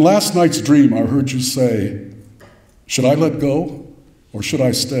 In last night's dream, I heard you say, should I let go or should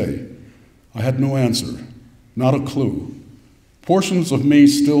I stay? I had no answer, not a clue. Portions of me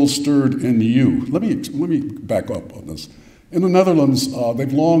still stirred in you. Let me back up on this. In the Netherlands,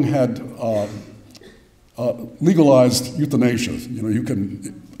 they've long had legalized euthanasia. You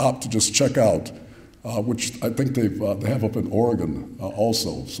can opt to just check out, which I think they have up in Oregon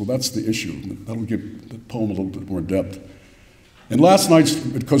also. So that's the issue. That'll give the poem a little bit more depth. And last night,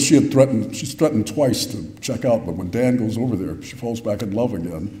 because she's threatened twice to check out, but when Dan goes over there, she falls back in love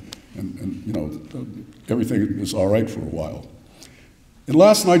again, and everything is all right for a while. In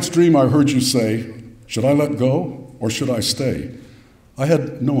last night's dream, I heard you say, should I let go or should I stay? I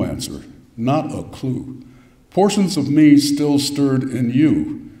had no answer, not a clue. Portions of me still stirred in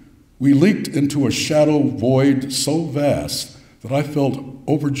you. We leaked into a shadow void so vast that I felt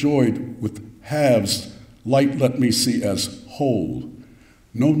overjoyed with halves light let me see as whole.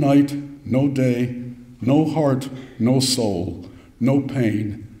 No night, no day, no heart, no soul, no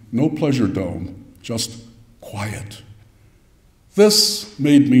pain, no pleasure dome, just quiet. This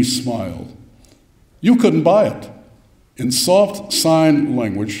made me smile. You couldn't buy it. In soft sign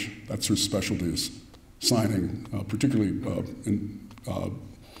language, that's her specialty is signing, particularly in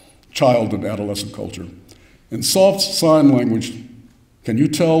child and adolescent culture. In soft sign language, can you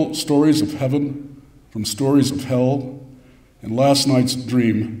tell stories of heaven from stories of hell? In last night's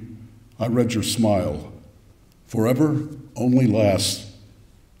dream, I read your smile. Forever only lasts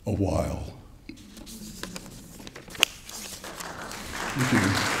a while. Thank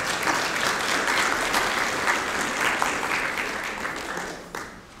you.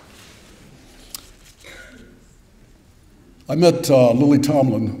 I met Lily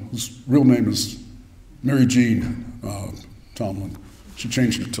Tomlin, whose real name is Mary Jean Tomlin. She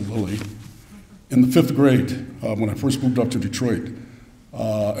changed it to Lily. In the 5th grade, when I first moved up to Detroit,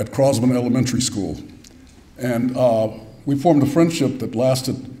 at Crosman Elementary School. And we formed a friendship that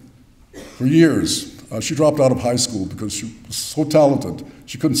lasted for years. She dropped out of high school because she was so talented,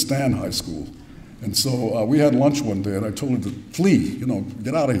 she couldn't stand high school. And so we had lunch one day, and I told her to flee,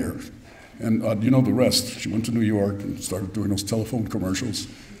 get out of here. And you know the rest. She went to New York and started doing those telephone commercials.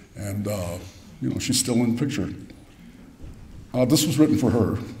 And, she's still in the picture. This was written for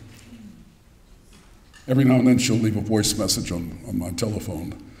her. Every now and then she'll leave a voice message on my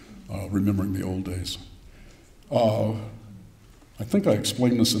telephone, remembering the old days. I think I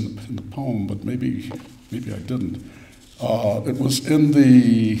explained this in the poem, but maybe I didn't. It was in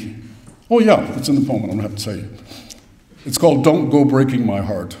the, it's in the poem, I don't have to tell you. It's called Don't Go Breaking My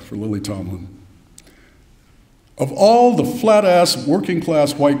Heart for Lily Tomlin. Of all the flat-ass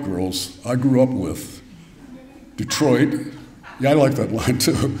working-class white girls I grew up with, Detroit, yeah, I like that line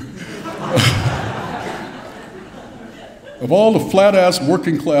too. Of all the flat-ass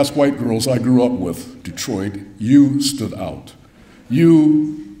working-class white girls I grew up with, Detroit, you stood out.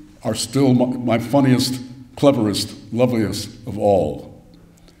 You are still my funniest, cleverest, loveliest of all.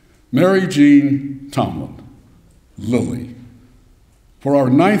 Mary Jean Tomlin, Lily. For our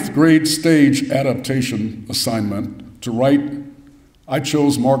 9th grade stage adaptation assignment to write, I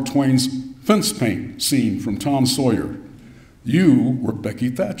chose Mark Twain's fence paint scene from Tom Sawyer. You were Becky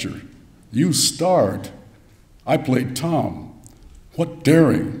Thatcher. You starred. I played Tom. What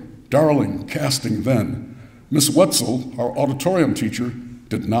daring, darling casting then. Miss Wetzel, our auditorium teacher,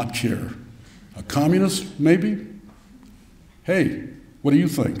 did not care. A communist, maybe? Hey, what do you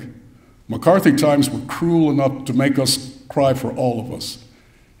think? McCarthy times were cruel enough to make us cry for all of us,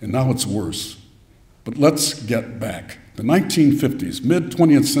 and now it's worse. But let's get back. The 1950s,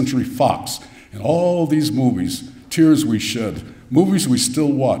 mid-20th century Fox, and all these movies, tears we shed, movies we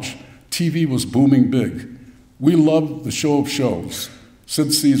still watch. TV was booming big. We loved the show of shows.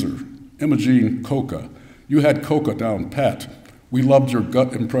 Sid Caesar, Imogene Coca. You had Coca down pat. We loved your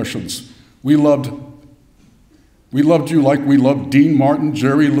gut impressions. We loved you like we loved Dean Martin,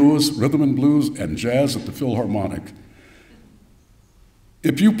 Jerry Lewis, rhythm and blues, and jazz at the Philharmonic.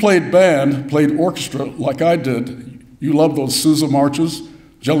 If you played band, played orchestra like I did, you loved those Sousa marches,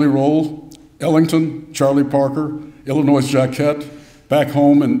 Jelly Roll, Ellington, Charlie Parker, Illinois Jacquette, back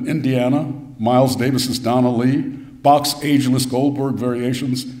home in Indiana, Miles Davis's Donna Lee, Bach's ageless Goldberg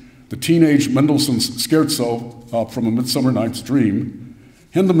variations, the teenage Mendelssohn's Scherzo from A Midsummer Night's Dream,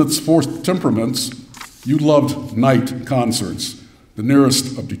 Hindemith's Four Temperaments. You loved night concerts, the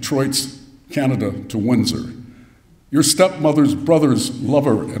nearest of Detroit's Canada to Windsor. Your stepmother's brother's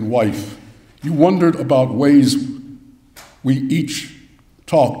lover and wife. You wondered about ways we each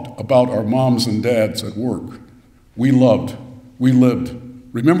talked about our moms and dads at work. We loved, we lived.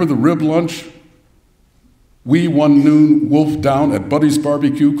 Remember the rib lunch? We one noon wolfed down at Buddy's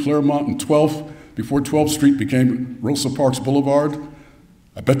Barbecue, Claremont and 12th, before 12th Street became Rosa Parks Boulevard?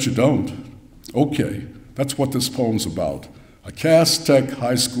 I bet you don't. Okay, that's what this poem's about. A Cass Tech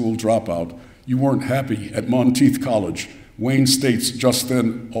high school dropout. You weren't happy at Monteith College, Wayne State's just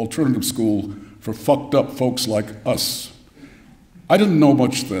then alternative school for fucked up folks like us. I didn't know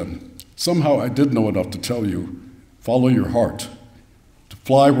much then. Somehow I did know enough to tell you, follow your heart, to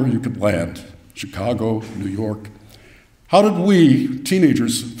fly where you could land, Chicago, New York. How did we,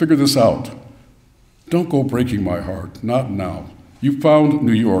 teenagers, figure this out? Don't go breaking my heart, not now. You found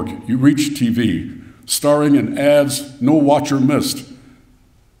New York, you reached TV, starring in ads no watcher missed.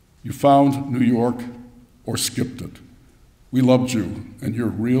 You found New York, or skipped it. We loved you and your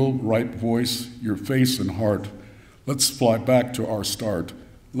real, right voice, your face and heart. Let's fly back to our start.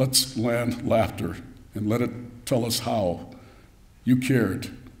 Let's land laughter and let it tell us how. You cared.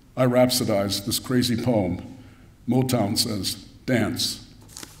 I rhapsodized this crazy poem. Motown says, dance.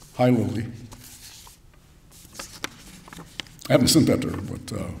 Hi, Lily. I haven't sent that to her,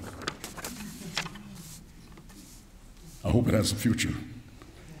 but I hope it has a future.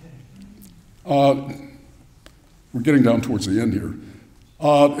 We're getting down towards the end here.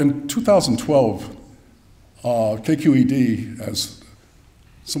 In 2012, KQED, as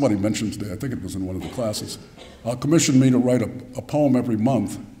somebody mentioned today, I think it was in one of the classes, commissioned me to write a poem every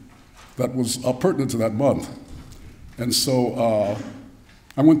month that was pertinent to that month. And so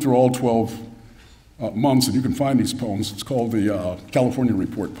I went through all 12 months, and you can find these poems. It's called the California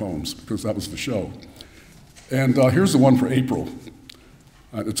Report Poems, because that was the show. And here's the one for April.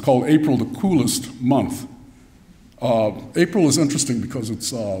 It's called April, the Coolest Month. April is interesting because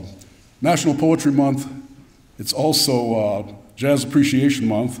it's National Poetry Month. It's also Jazz Appreciation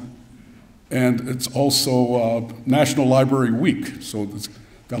Month. And it's also National Library Week, so it's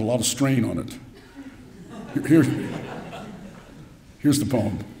got a lot of strain on it. Here's the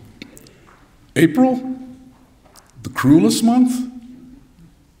poem. April, the cruelest month?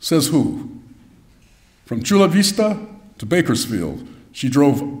 Says who? From Chula Vista to Bakersfield, she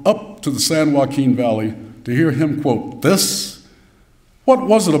drove up to the San Joaquin Valley to hear him quote this. What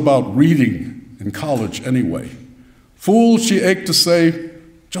was it about reading in college anyway? Fool, she ached to say,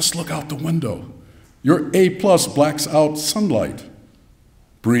 just look out the window. Your A+ blacks out sunlight.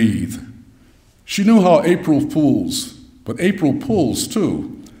 Breathe. She knew how April fools, but April pulls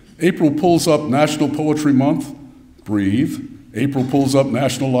too. April pulls up National Poetry Month. Breathe. April pulls up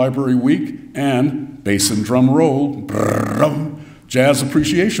National Library Week and bass and drum roll, Jazz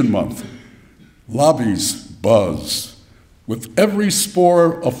Appreciation Month. Lobbies buzz, with every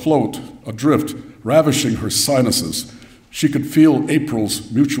spore afloat, adrift, ravishing her sinuses. She could feel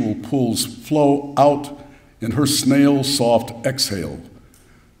April's mutual pulls flow out in her snail-soft exhale.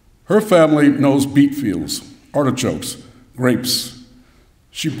 Her family knows beet fields, artichokes, grapes.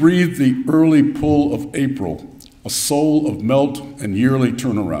 She breathed the early pull of April, a soul of melt and yearly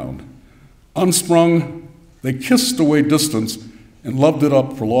turnaround. Unsprung, they kissed away distance and loved it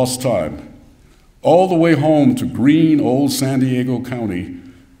up for lost time. All the way home to green old San Diego County,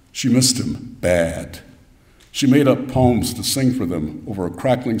 she missed him bad. She made up poems to sing for them over a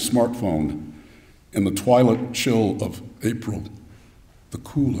crackling smartphone in the twilight chill of April, the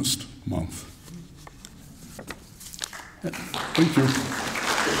coolest month. Thank you.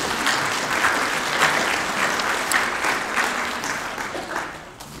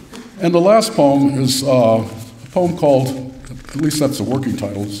 And the last poem is a poem called, at least that's the working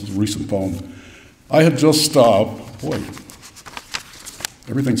title, this is a recent poem. I had just, boy,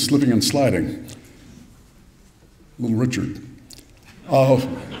 everything's slipping and sliding. Little Richard. I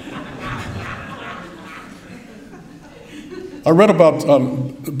read about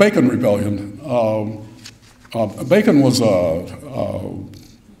the Bacon Rebellion. Bacon was I'm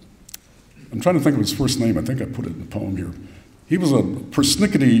trying to think of his first name. I think I put it in the poem here. He was a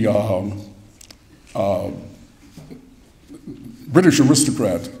persnickety British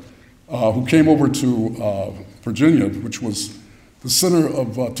aristocrat who came over to Virginia, which was the center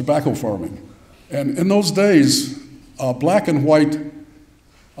of tobacco farming. And in those days, black and white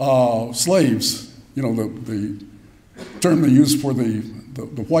slaves, you know, the term they used for the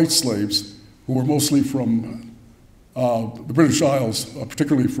white slaves, who were mostly from the British Isles,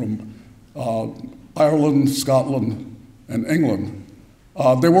 particularly from Ireland, Scotland, and England,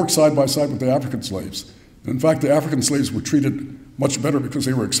 they worked side by side with the African slaves. In fact, the African slaves were treated much better because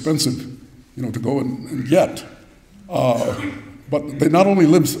they were expensive, you know, to go and get. But they not only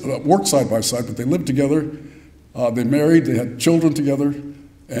worked side by side, but they lived together. They married, they had children together,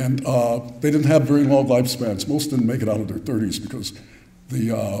 and they didn't have very long lifespans. Most didn't make it out of their 30s because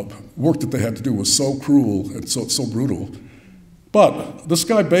the work that they had to do was so cruel and so brutal. But this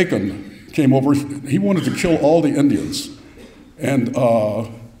guy Bacon came over. He wanted to kill all the Indians, and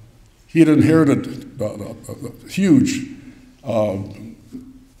he had inherited huge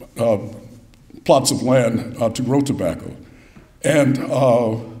plots of land to grow tobacco. And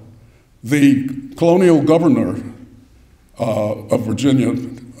the colonial governor of Virginia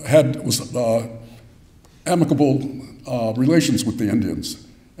was amicable relations with the Indians,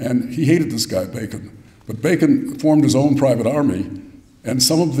 and he hated this guy Bacon. But Bacon formed his own private army, and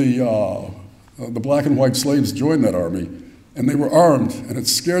some of the black and white slaves joined that army, and they were armed, and it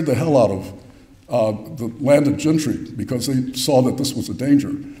scared the hell out of the landed gentry because they saw that this was a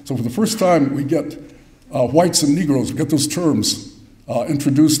danger. So for the first time, we get whites and Negroes, we get those terms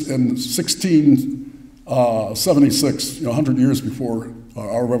introduced in 1676, 100 years before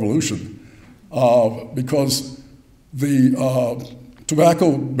our revolution, because the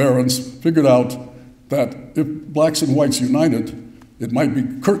tobacco barons figured out that if blacks and whites united, it might be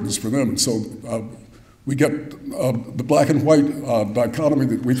curtains for them. So we get the black and white dichotomy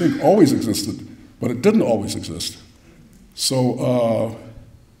that we think always existed, but it didn't always exist. So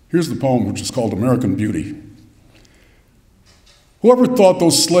here's the poem, which is called American Beauty. Whoever thought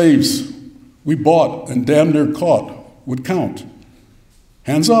those slaves we bought and damn near caught would count?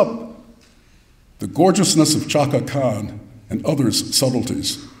 Hands up. The gorgeousness of Chaka Khan and others'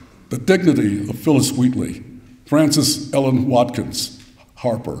 subtleties, the dignity of Phyllis Wheatley, Frances Ellen Watkins,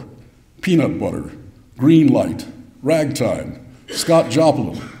 Harper, Peanut Butter, Green Light, Ragtime, Scott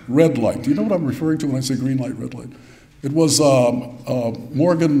Joplin, Red Light. Do you know what I'm referring to when I say green light, red light? It was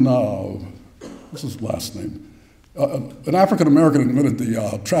Morgan, what's his last name? An African American invented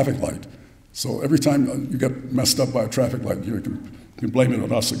the traffic light. So every time you get messed up by a traffic light, you can blame it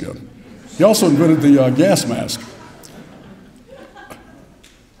on us again. He also invented the gas mask.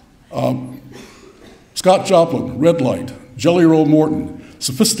 Scott Joplin, Red Light, Jelly Roll Morton,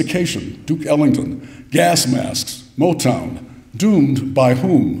 Sophistication, Duke Ellington, gas masks, Motown, doomed by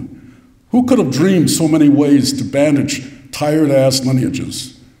whom? Who could have dreamed so many ways to bandage tired-ass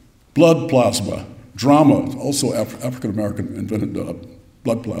lineages? Blood plasma, drama, also African American invented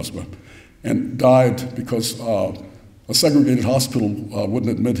blood plasma, and died because a segregated hospital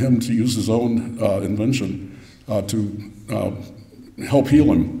wouldn't admit him to use his own invention to help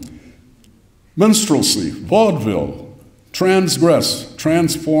heal him. Minstrelsy, vaudeville, transgress,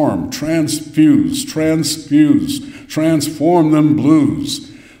 transform, transfuse, transform them blues.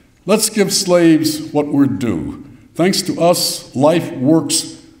 Let's give slaves what we're due. Thanks to us, life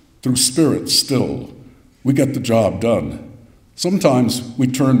works through spirit still. We get the job done. Sometimes we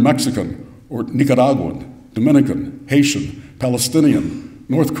turn Mexican or Nicaraguan, Dominican, Haitian, Palestinian,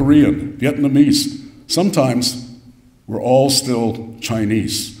 North Korean, Vietnamese. Sometimes we're all still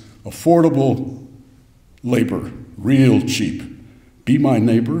Chinese. Affordable labor, real cheap. Be my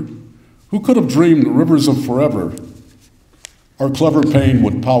neighbor. Who could have dreamed the rivers of forever our clever pain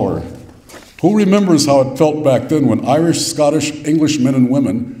would power? Who remembers how it felt back then when Irish, Scottish, English men and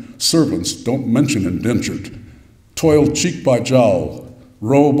women, servants, don't mention indentured, toiled cheek by jowl,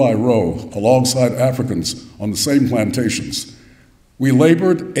 row by row, alongside Africans on the same plantations? We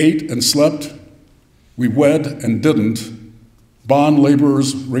labored, ate, and slept. We wed and didn't. Bond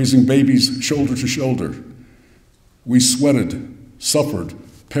laborers raising babies shoulder to shoulder. We sweated, suffered,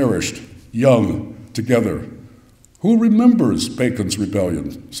 perished, young, together. Who remembers Bacon's Rebellion,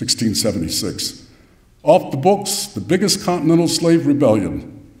 1676? Off the books, the biggest continental slave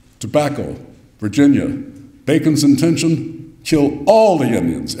rebellion. Tobacco, Virginia. Bacon's intention, kill all the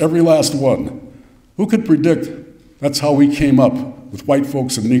Indians, every last one. Who could predict that's how we came up with white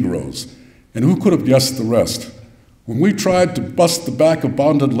folks and Negroes? And who could have guessed the rest? When we tried to bust the back of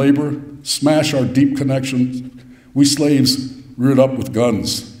bonded labor, smash our deep connections, we slaves reared up with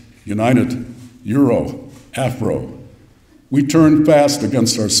guns, united, Euro, Afro. We turned fast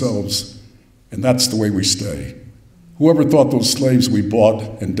against ourselves, and that's the way we stay. Whoever thought those slaves we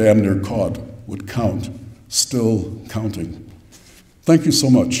bought and damn near caught would count, still counting. Thank you so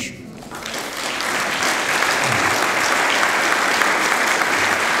much.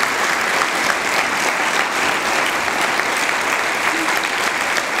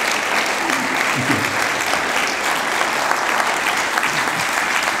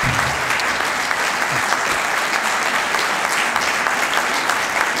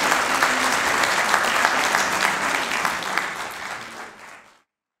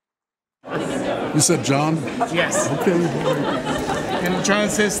 You said John? Yes. Okay. And John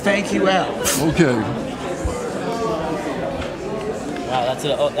says, thank you, Al. Okay. Wow,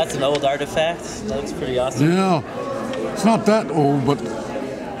 that's an old artifact. That looks pretty awesome. Yeah. It's not that old, but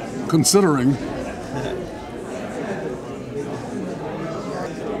considering.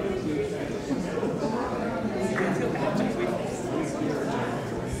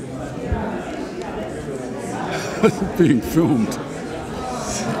 Being filmed.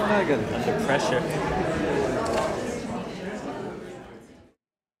 Under pressure.